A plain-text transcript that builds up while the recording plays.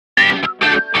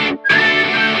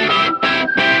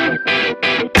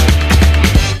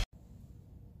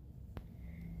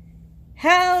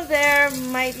Hello there,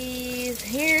 mighties!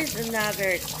 Here's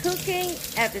another cooking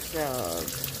episode.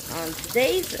 On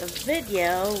today's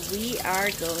video, we are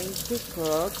going to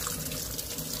cook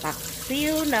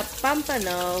Paksiw na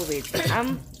Pampano with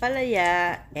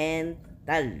Ampalaya and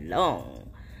Talong.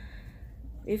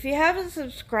 If you haven't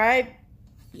subscribed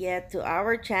yet to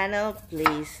our channel,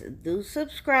 please do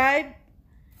subscribe,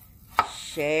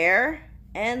 share,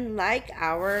 and like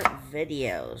our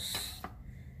videos.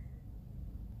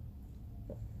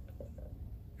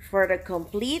 For the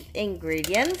complete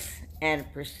ingredients and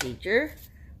procedure,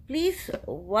 please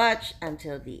watch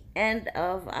until the end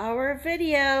of our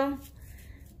video.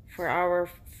 For our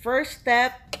first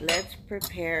step, let's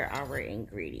prepare our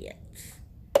ingredients.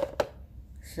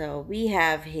 So we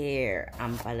have here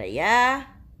Ampalaya,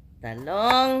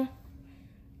 Talong,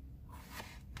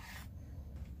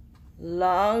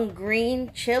 long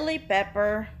green chili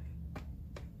pepper,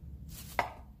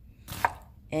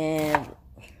 and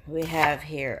we have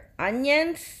here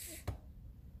onions,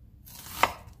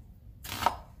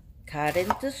 cut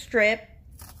into strip,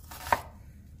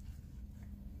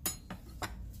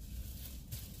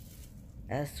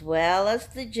 as well as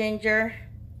the ginger,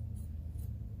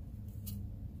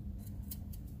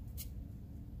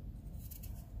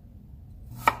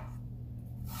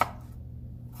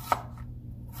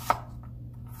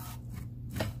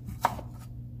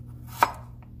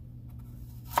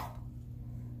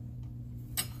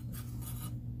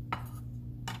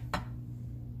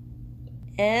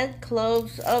 and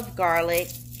cloves of garlic,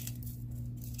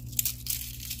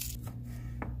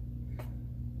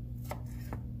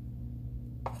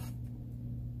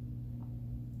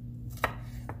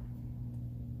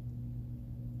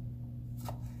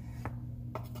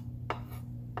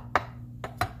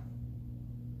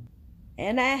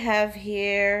 and I have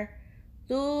here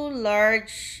 2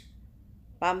 large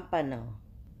pampano.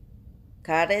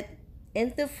 Cut it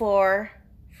into 4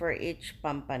 for each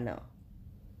pampano.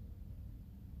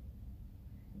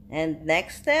 And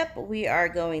next step, we are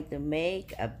going to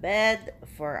make a bed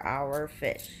for our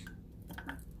fish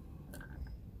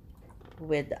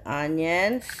with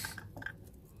onions,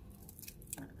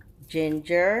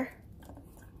 ginger,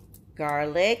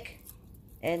 garlic,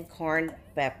 and corn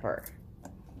pepper.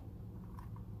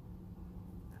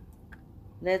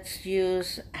 Let's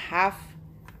use half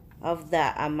of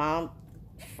the amount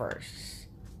first.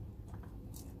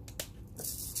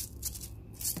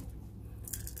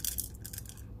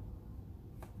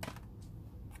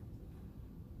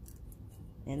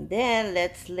 And then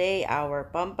let's lay our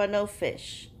pampano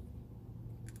fish.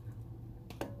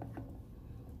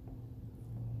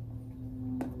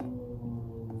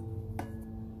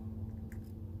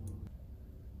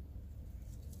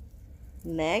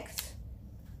 Next,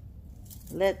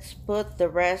 let's put the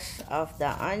rest of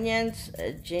the onions,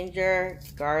 ginger,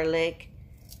 garlic,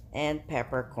 and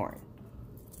peppercorn.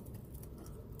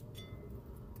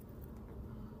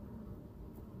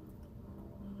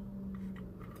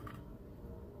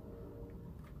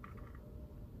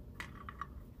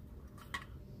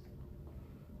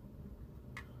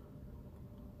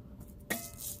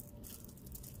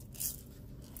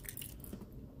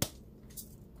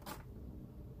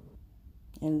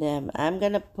 And then I'm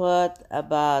gonna put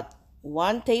about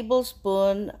 1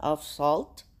 tablespoon of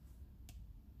salt,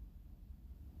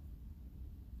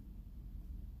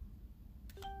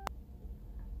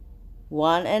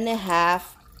 1.5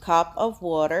 cup of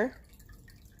water,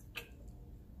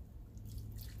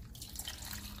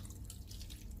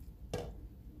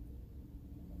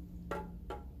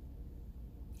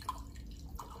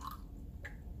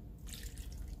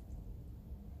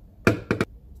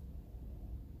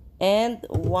 and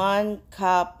 1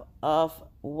 cup of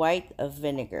white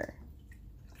vinegar.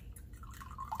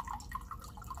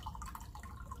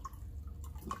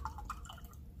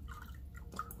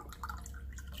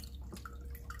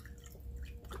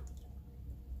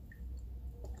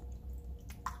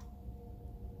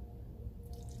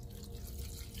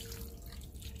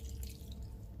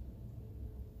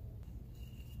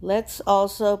 Let's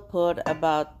also put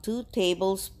about 2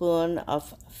 tablespoons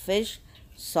of fish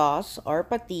sauce or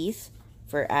patis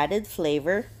for added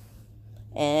flavor,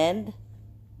 and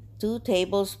 2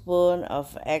 tablespoons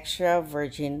of extra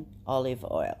virgin olive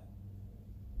oil.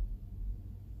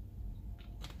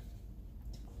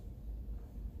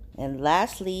 And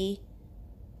lastly,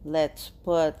 let's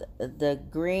put the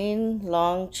green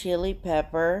long chili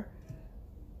pepper,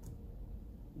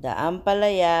 the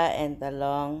ampalaya, and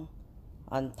talong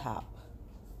on top.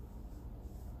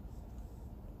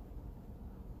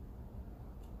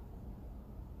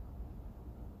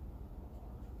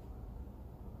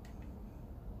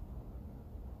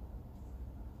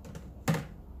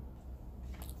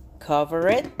 cover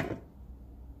it.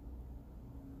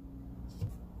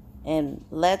 And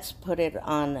let's put it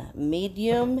on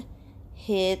medium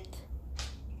heat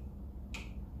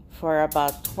for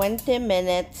about 20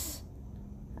 minutes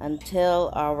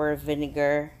until our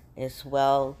vinegar is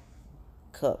well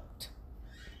cooked.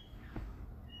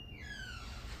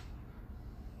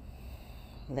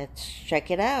 Let's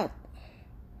check it out.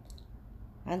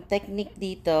 Ang technique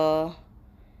dito,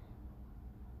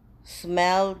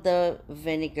 smell the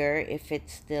vinegar if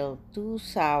it's still too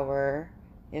sour.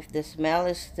 If the smell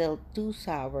is still too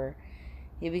sour,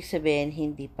 ibig sabihin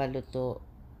hindi pa luto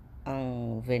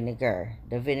ang vinegar.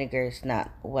 The vinegar is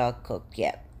not well cooked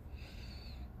yet.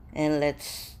 And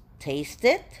let's taste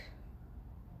it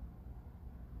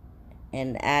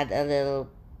and add a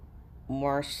little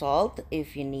more salt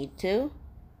if you need to.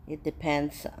 It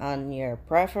depends on your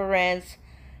preference,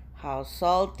 how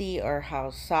salty or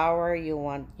how sour you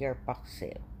want your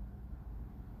paksiw.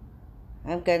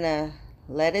 I'm gonna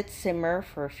let it simmer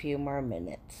for a few more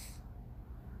minutes.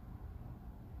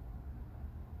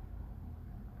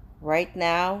 Right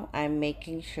now, I'm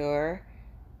making sure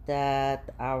that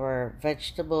our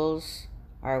vegetables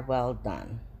are well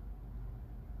done.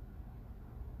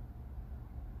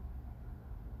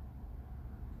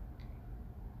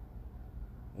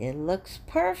 It looks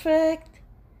perfect.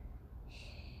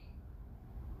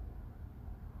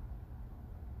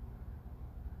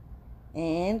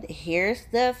 And here's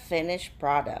the finished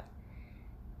product.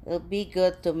 It'll be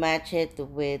good to match it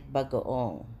with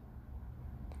bagoong.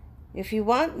 If you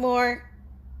want more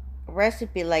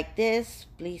recipe like this,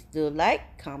 please do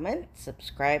like, comment,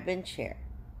 subscribe, and share.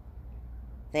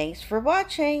 Thanks for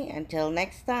watching. Until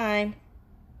next time.